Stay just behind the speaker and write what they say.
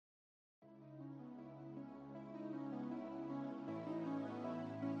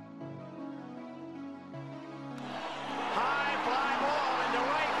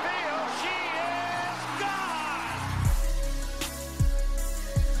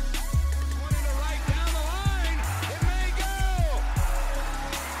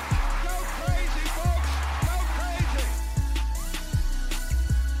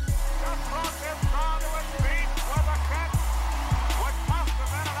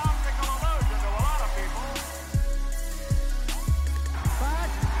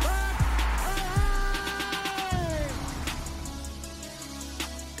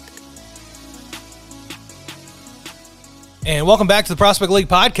And welcome back to the Prospect League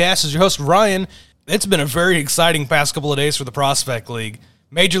podcast. As your host, Ryan. It's been a very exciting past couple of days for the Prospect League.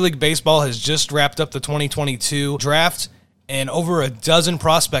 Major League Baseball has just wrapped up the 2022 draft, and over a dozen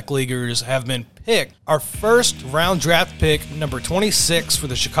Prospect Leaguers have been picked. Our first round draft pick, number 26 for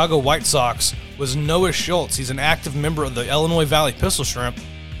the Chicago White Sox, was Noah Schultz. He's an active member of the Illinois Valley Pistol Shrimp,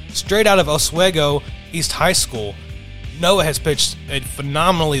 straight out of Oswego East High School. Noah has pitched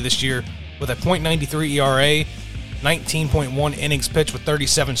phenomenally this year with a .93 ERA, 19.1 innings pitched with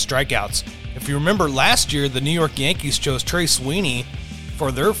 37 strikeouts. If you remember last year, the New York Yankees chose Trey Sweeney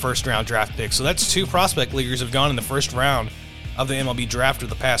for their first round draft pick. So that's two Prospect Leaguers have gone in the first round of the MLB Draft of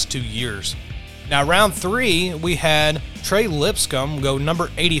the past 2 years. Now, round 3, we had Trey Lipscomb go number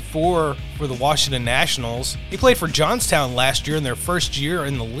 84 for the Washington Nationals. He played for Johnstown last year in their first year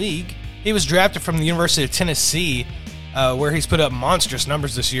in the league. He was drafted from the University of Tennessee, where he's put up monstrous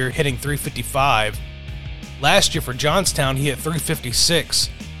numbers this year, hitting .355. Last year for Johnstown, he hit .356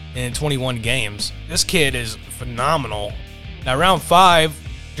 in 21 games. This kid is phenomenal. Now, round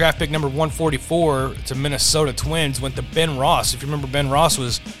 5, draft pick number 144 to Minnesota Twins went to Ben Ross. If you remember, Ben Ross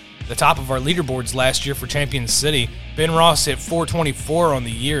was the top of our leaderboards last year for Champion City. Ben Ross hit .424 on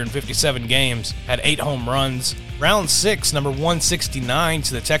the year in 57 games, had 8 home runs. Round 6, number 169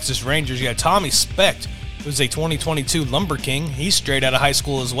 to the Texas Rangers, you had Tommy Specht, who's a 2022 Lumber King. He's straight out of high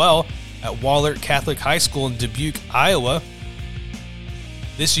school as well at Wahlert Catholic High School in Dubuque, Iowa.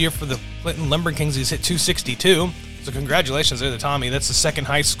 This year for the Clinton Lumber Kings, he's hit .262. So congratulations there to Tommy. That's the second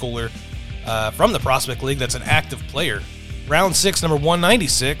high schooler from the Prospect League that's an active player. Round 6, number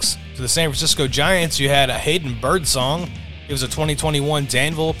 196 to the San Francisco Giants, you had a Hayden Birdsong. He was a 2021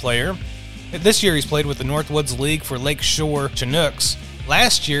 Danville player. This year he's played with the Northwoods League for Lakeshore Chinooks.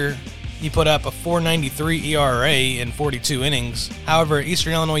 Last year he put up a .493 ERA in 42 innings. However, at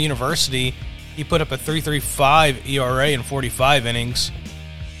Eastern Illinois University, he put up a .335 ERA in 45 innings,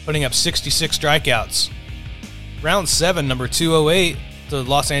 putting up 66 strikeouts. Round 7, number 208 to the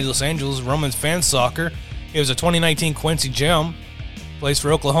Los Angeles Angels, Roman Fansoccer. He was a 2019 Quincy Gem. Plays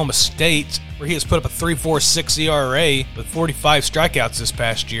for Oklahoma State, where he has put up a .346 ERA with 45 strikeouts this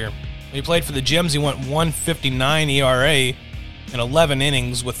past year. When he played for the Gems, he went .159 ERA in 11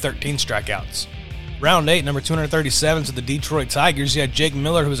 innings with 13 strikeouts. Round 8, number 237 to the Detroit Tigers, you had Jake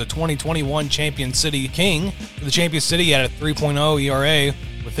Miller, who was a 2021 Champion City King. For the Champion City, he had a 3.0 ERA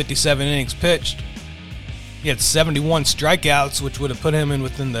with 57 innings pitched. He had 71 strikeouts, which would have put him in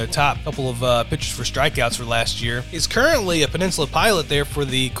within the top couple of pitchers for strikeouts for last year. He's currently a Peninsula Pilot there for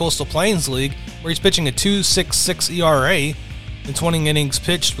the Coastal Plains League, where he's pitching a .266 ERA in 20 innings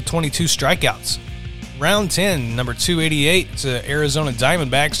pitched with 22 strikeouts. Round 10, number 288 to Arizona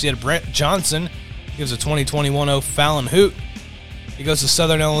Diamondbacks, you had Brett Johnson. He was a 2021 O'Fallon Hoot. He goes to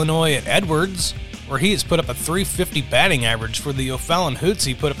Southern Illinois at Edwards, where he has put up a .350 batting average. For the O'Fallon Hoots,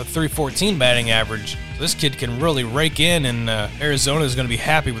 he put up a .314 batting average. So this kid can really rake in, and Arizona is going to be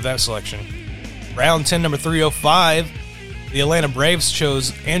happy with that selection. Round 10, number 305, the Atlanta Braves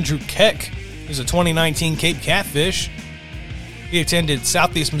chose Andrew Keck. He's a 2019 Cape Catfish. He attended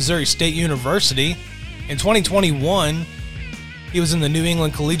Southeast Missouri State University. In 2021, he was in the New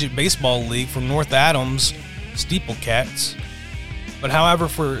England Collegiate Baseball League from North Adams Steeplecats. But however,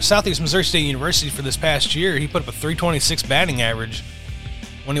 for Southeast Missouri State University for this past year, he put up a .326 batting average.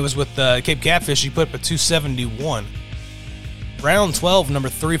 When he was with Cape Catfish, he put up a .271. Round 12, number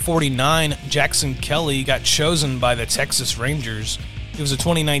 349, Jackson Kelly got chosen by the Texas Rangers. He was a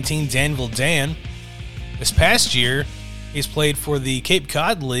 2019 Danville Dan. This past year, he's played for the Cape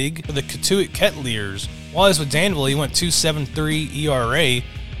Cod League for the Catuit Kettleers. While he was with Danville, he went .273 ERA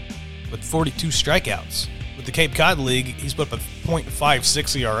with 42 strikeouts. With the Cape Cod League, he's put up a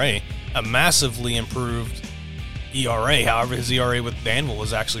 .56 ERA, a massively improved ERA. However, his ERA with Danville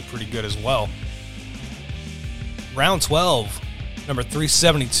was actually pretty good as well. Round 12, number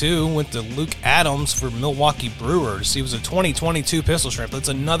 372 went to Luke Adams for Milwaukee Brewers. He was a 2022 Pistol Shrimp. That's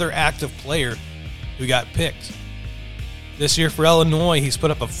another active player who got picked. This year for Illinois, he's put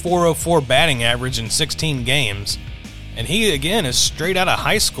up a .404 batting average in 16 games. And he, again, is straight out of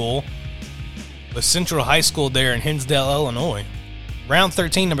high school with Central High School there in Hinsdale, Illinois. Round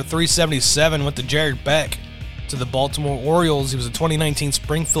 13, number 377 went to Jared Beck to the Baltimore Orioles. He was a 2019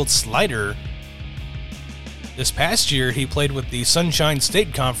 Springfield Slider. This past year, he played with the Sunshine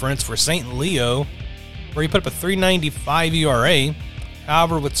State Conference for St. Leo, where he put up a .395 ERA.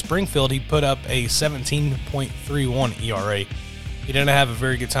 However, with Springfield, he put up a 17.31 ERA. He didn't have a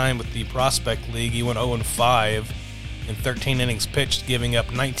very good time with the Prospect League. He went 0-5 in 13 innings pitched, giving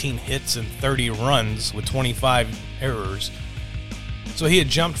up 19 hits and 30 runs with 25 errors. So he had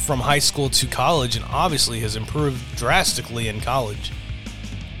jumped from high school to college and obviously has improved drastically in college.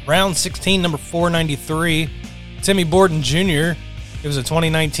 Round 16, number 493, Timmy Borden Jr. He was a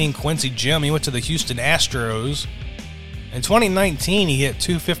 2019 Quincy Gem. He went to the Houston Astros. In 2019, he hit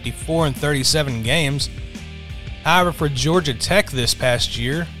 .254 in 37 games. However, for Georgia Tech this past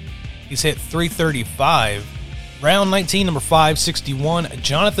year, he's hit .335. Round 19, number 561,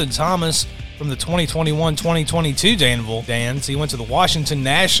 Jonathan Thomas from the 2021-2022 Danville Dans. He went to the Washington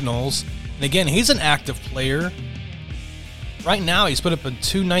Nationals. And again, he's an active player. Right now, he's put up a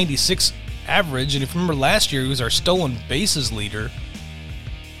 .296 average. And if you remember last year, he was our stolen bases leader.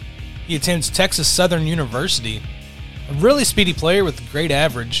 He attends Texas Southern University. A really speedy player with a great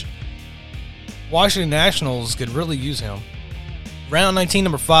average. Washington Nationals could really use him. Round 19,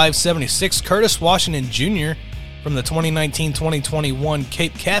 number 576, Curtis Washington Jr. from the 2019-2021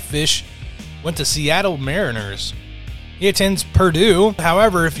 Cape Catfish went to Seattle Mariners. He attends Purdue.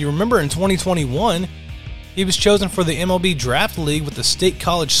 However, if you remember in 2021, he was chosen for the MLB Draft League with the State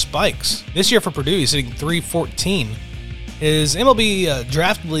College Spikes. This year for Purdue, he's hitting .314. His MLB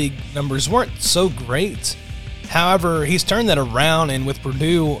Draft League numbers weren't so great. However, he's turned that around, and with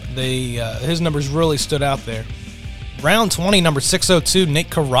Purdue, his numbers really stood out there. Round 20, number 602, Nate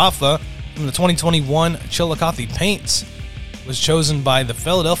Carafa from the 2021 Chillicothe Paints was chosen by the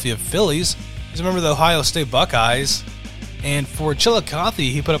Philadelphia Phillies. He's a member of the Ohio State Buckeyes. And for Chillicothe,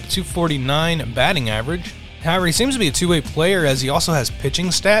 he put up a .249 batting average. However, he seems to be a two-way player as he also has pitching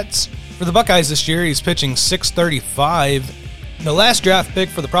stats. For the Buckeyes this year, he's pitching .635. The last draft pick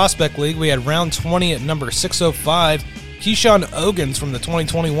for the Prospect League, we had round 20 at number 605, Keyshawn Ogans from the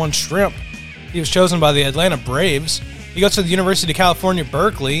 2021 Shrimp. He was chosen by the Atlanta Braves. He goes to the University of California,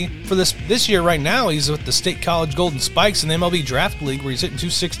 Berkeley. For this year right now, he's with the State College Golden Spikes in the MLB Draft League where he's hitting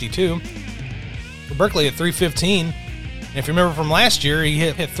 .262. For Berkeley at .315. And if you remember from last year, he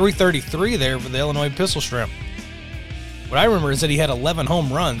hit .333 there for the Illinois Pistol Shrimp. What I remember is that he had 11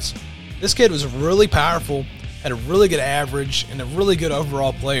 home runs. This kid was really powerful, had a really good average, and a really good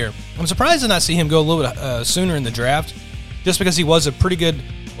overall player. I'm surprised to not see him go a little bit sooner in the draft, just because he was a pretty good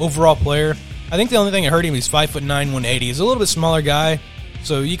overall player. I think the only thing that hurt him, he's 5'9", 180. He's a little bit smaller guy,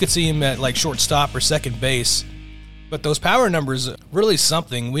 so you could see him at like shortstop or second base. But those power numbers, really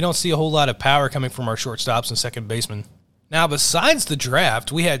something. We don't see a whole lot of power coming from our shortstops and second basemen. Now, besides the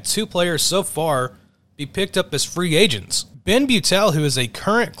draft, we had two players so far be picked up as free agents. Ben Butel, who is a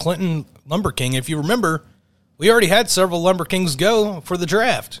current Clinton Lumber King. If you remember, we already had several Lumber Kings go for the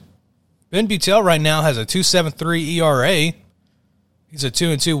draft. Ben Butel right now has a .273 ERA. He's a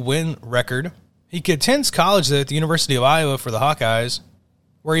 2-2 win record. He attends college at the University of Iowa for the Hawkeyes,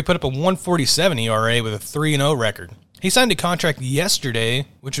 where he put up a .147 ERA with a 3-0 record. He signed a contract yesterday,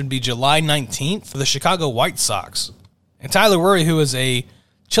 which would be July 19th, for the Chicago White Sox. And Tyler Worry, who is a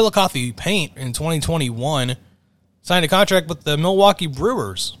Chillicothe Paint in 2021, signed a contract with the Milwaukee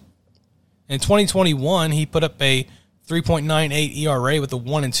Brewers. In 2021, he put up a 3.98 ERA with a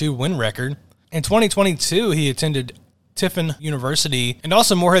 1-2 win record. In 2022, he attended Tiffin University and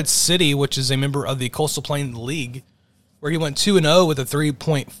also Morehead City, which is a member of the Coastal Plain League, where he went 2-0 with a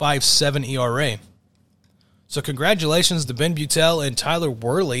 3.57 ERA. So congratulations to Ben Butel and Tyler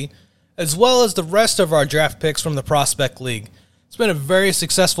Worley, as well as the rest of our draft picks from the Prospect League. It's been a very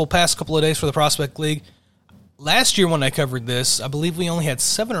successful past couple of days for the Prospect League. Last year when I covered this, I believe we only had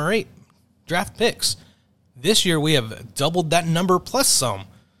 7 or 8 draft picks. This year we have doubled that number plus some.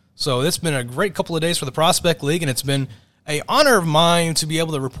 So it's been a great couple of days for the Prospect League, and it's been an honor of mine to be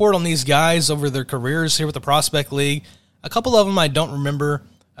able to report on these guys over their careers here with the Prospect League. A couple of them I don't remember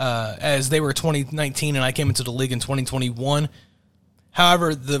as they were 2019 and I came into the league in 2021.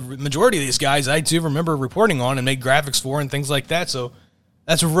 However, the majority of these guys I do remember reporting on and made graphics for and things like that. So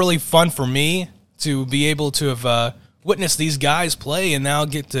that's really fun for me to be able to have witnessed these guys play and now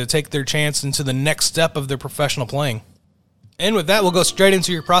get to take their chance into the next step of their professional playing. And with that, we'll go straight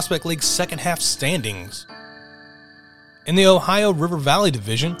into your Prospect League second half standings. In the Ohio River Valley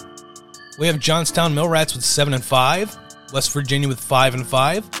Division, we have Johnstown Millrats with 7-5, West Virginia with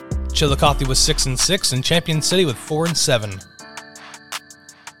 5-5, Chillicothe with 6-6, and Champion City with 4-7.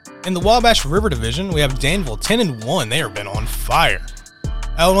 In the Wabash River Division, we have Danville 10-1. They have been on fire.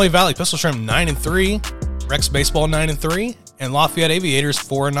 Illinois Valley Pistol Shrimp 9-3, Rex Baseball 9-3, and Lafayette Aviators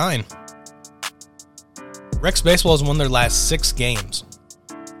 4-9. Rex Baseball has won their last 6 games.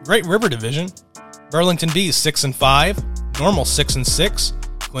 Great River Division, Burlington Bees 6-5, Normal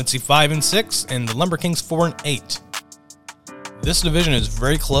 6-6, Quincy 5-6, and the Lumber Kings 4-8. This division is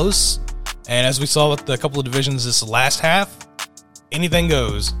very close, and as we saw with a couple of divisions this last half, anything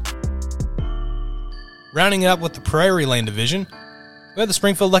goes. Rounding up with the Prairie Land Division, We have the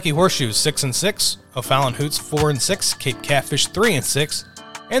Springfield Lucky Horseshoes 6-6, O'Fallon Hoots 4-6, Cape Catfish 3-6,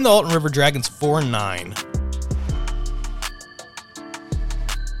 and the Alton River Dragons 4-9.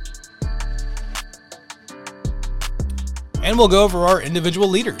 And we'll go over our individual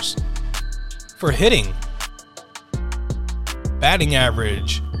leaders. For hitting, batting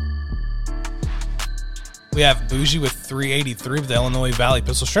average, we have Bougie with 383 with the Illinois Valley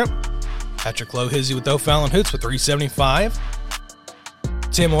Pistol Shrimp, Patrick Lohizzy with O'Fallon Hoots with 375,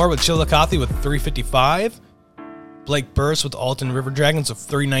 Tim Orr with Chillicothe with 355, Blake Burris with Alton River Dragons with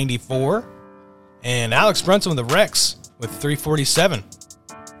 394, and Alex Brunson with the Rex with 347.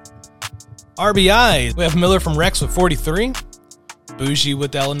 RBI, we have Miller from Rex with 43, Bougie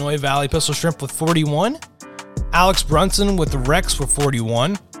with the Illinois Valley Pistol Shrimp with 41, Alex Brunson with the Rex with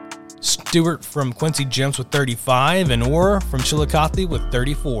 41, Stewart from Quincy Gems with 35, and Orr from Chillicothe with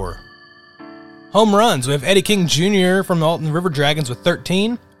 34. Home runs, we have Eddie King Jr. from the Alton River Dragons with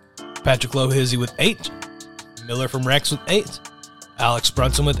 13, Patrick Lohizzy with 8, Miller from Rex with 8, Alex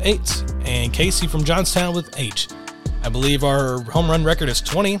Brunson with 8, and Casey from Johnstown with 8. I believe our home run record is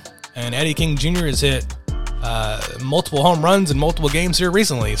 20, and Eddie King Jr. has hit multiple home runs in multiple games here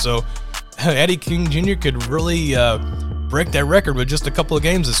recently, so Eddie King Jr. could really break that record with just a couple of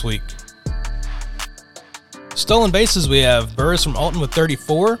games this week. Stolen bases, we have Burris from Alton with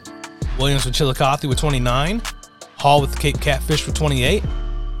 34, Williams from Chillicothe with 29, Hall with Cape Catfish with 28,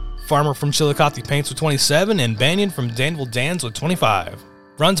 Farmer from Chillicothe Paints with 27, and Banyan from Danville Dans with 25.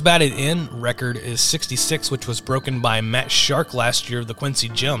 Runs batted in record is 66, which was broken by Matt Shark last year of the Quincy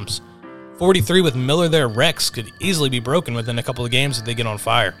Gems. 43 with Miller there. Rex could easily be broken within a couple of games if they get on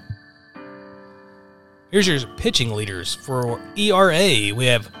fire. Here's your pitching leaders. For ERA, we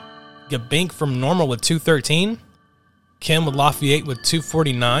have Gabink from Normal with 213, Kim with Lafayette with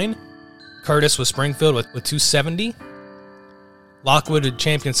 249, Curtis with Springfield with 270, Lockwood with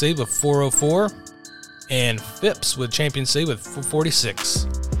Champion City with 404, and Phipps with Champion City with 446.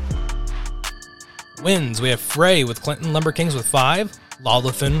 Wins, we have Frey with Clinton Lumber Kings with 5,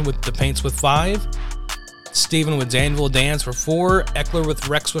 Lawlithan with the Paints with 5, Stephen with Danville Dans for 4, Eckler with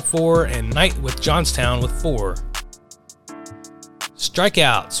Rex with 4, and Knight with Johnstown with 4.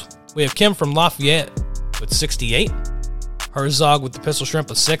 Strikeouts, we have Kim from Lafayette with 68, Herzog with the Pistol Shrimp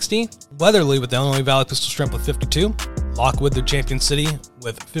with 60, Weatherly with the Illinois Valley Pistol Shrimp with 52, Lockwood the Champion City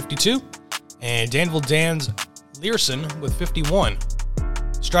with 52, and Danville Dan's Learson with 51.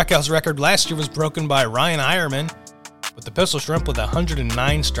 Strikeouts record last year was broken by Ryan Ironman with the Pistol Shrimp with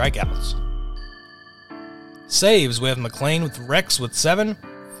 109 strikeouts. Saves, we have McLean with Rex with 7,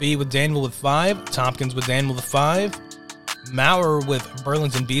 Fee with Danville with 5, Tompkins with Danville with 5, Maurer with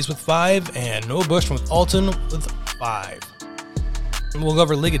Burlington Bees with 5, and Noah Bush with Alton with 5. And we'll go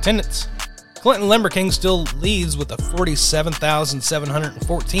over league attendance. Clinton Lumber King still leads with a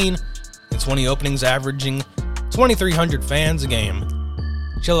 47,714 and 20 openings, averaging 2,300 fans a game.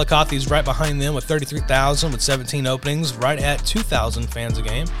 Chillicothe's right behind them with 33,000 with 17 openings, right at 2,000 fans a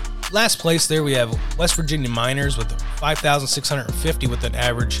game. Last place there we have West Virginia Miners with 5,650 with an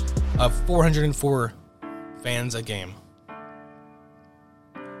average of 404 fans a game.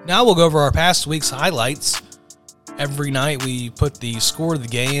 Now we'll go over our past week's highlights. Every night we put the score of the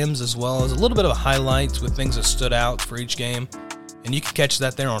games as well as a little bit of highlights with things that stood out for each game. And you can catch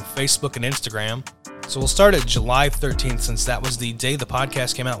that there on Facebook and Instagram. So we'll start at July 13th since that was the day the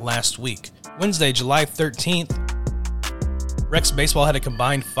podcast came out last week. Wednesday, July 13th, Rex Baseball had a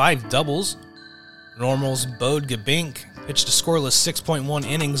combined 5 doubles. Normal's Bode Gabink pitched a scoreless 6.1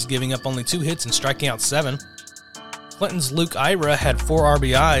 innings, giving up only 2 hits and striking out 7. Clinton's Luke Ira had 4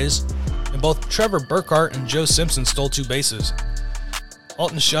 RBIs, and both Trevor Burkhart and Joe Simpson stole 2 bases.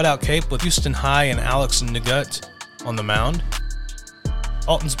 Alton's shutout Cape with Houston High and Alex Nagut on the mound.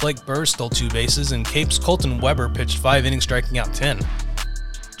 Alton's Blake Burr stole 2 bases, and Cape's Colton Weber pitched 5 innings, striking out 10.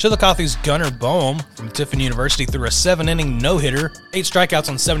 Chillicothe's Gunnar Boehm from Tiffin University threw a 7-inning no-hitter, 8 strikeouts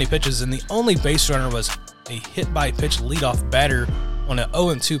on 70 pitches, and the only base runner was a hit-by-pitch leadoff batter on an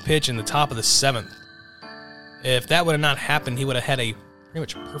 0-2 pitch in the top of the 7th. If that would have not happened, he would have had a pretty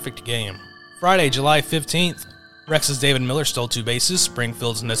much perfect game. Friday, July 15th, Rex's David Miller stole 2 bases,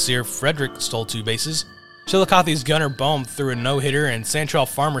 Springfield's Nasir Frederick stole 2 bases, Chillicothe's Gunnar Boehm threw a no-hitter, and Santrell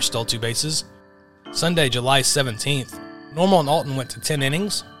Farmer stole 2 bases. Sunday, July 17th, Normal and Alton went to 10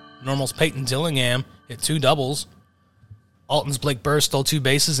 innings. Normal's Peyton Dillingham hit 2 doubles. Alton's Blake Burr stole 2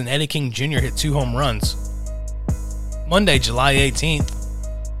 bases, and Eddie King Jr. hit 2 home runs. Monday, July 18th,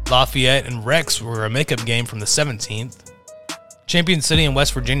 Lafayette and Rex were a makeup game from the 17th. Champion City and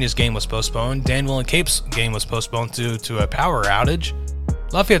West Virginia's game was postponed. Danville and Cape's game was postponed due to a power outage.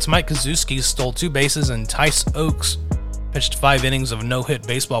 Lafayette's Mike Kazuski stole 2 bases, and Tice Oaks pitched 5 innings of no-hit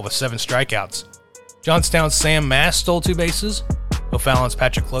baseball with 7 strikeouts. Johnstown's Sam Mass stole 2 bases. O'Fallon's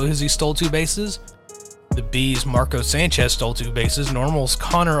Patrick Clohizzy stole 2 bases. The Bees' Marco Sanchez stole 2 bases. Normal's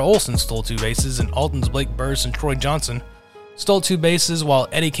Connor Olson stole 2 bases. And Alton's Blake Burris and Troy Johnson stole 2 bases, while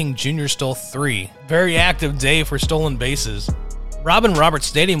Eddie King Jr. stole 3. Very active day for stolen bases. Robin Roberts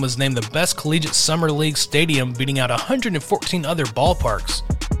Stadium was named the best collegiate summer league stadium, beating out 114 other ballparks.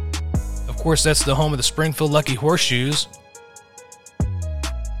 Of course, that's the home of the Springfield Lucky Horseshoes.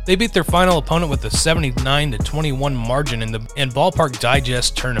 They beat their final opponent with a 79-21 margin in Ballpark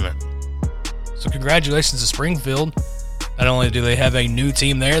Digest tournament. So congratulations to Springfield. Not only do they have a new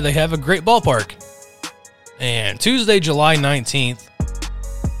team there, they have a great ballpark. And Tuesday, July 19th,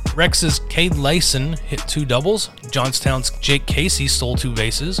 Rex's Cade Layson hit 2 doubles. Johnstown's Jake Casey stole 2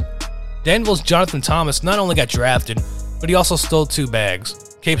 bases. Danville's Jonathan Thomas not only got drafted, but he also stole 2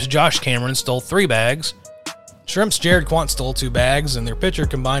 bags. Cape's Josh Cameron stole 3 bags. Shrimp's Jared Quant stole 2 bags, and their pitcher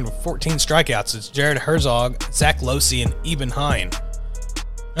combined with 14 strikeouts. It's Jared Herzog, Zach Losey, and Eben Hine.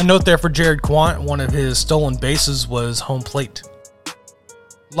 A note there for Jared Quant, one of his stolen bases was home plate.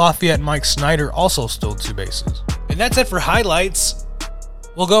 Lafayette Mike Snyder also stole 2 bases. And that's it for highlights.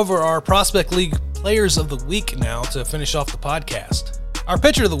 We'll go over our Prospect League Players of the Week now to finish off the podcast. Our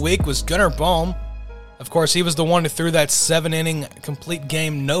pitcher of the week was Gunnar Bohm. Of course, he was the one who threw that 7-inning complete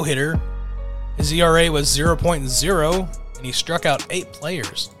game no-hitter. His ERA was 0.0, and he struck out 8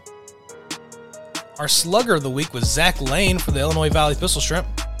 players. Our slugger of the week was Zach Lane for the Illinois Valley Pistol Shrimp.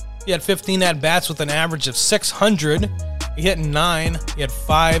 He had 15 at-bats with an average of 600. He hit 9. He had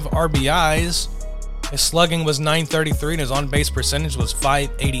 5 RBIs. His slugging was .933, and his on-base percentage was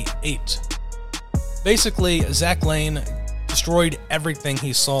 .588. Basically, Zach Lane destroyed everything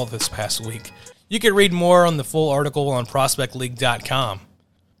he saw this past week. You can read more on the full article on ProspectLeague.com.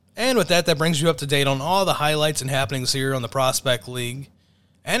 And with that brings you up to date on all the highlights and happenings here on the Prospect League.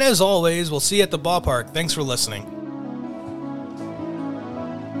 And as always, we'll see you at the ballpark. Thanks for listening.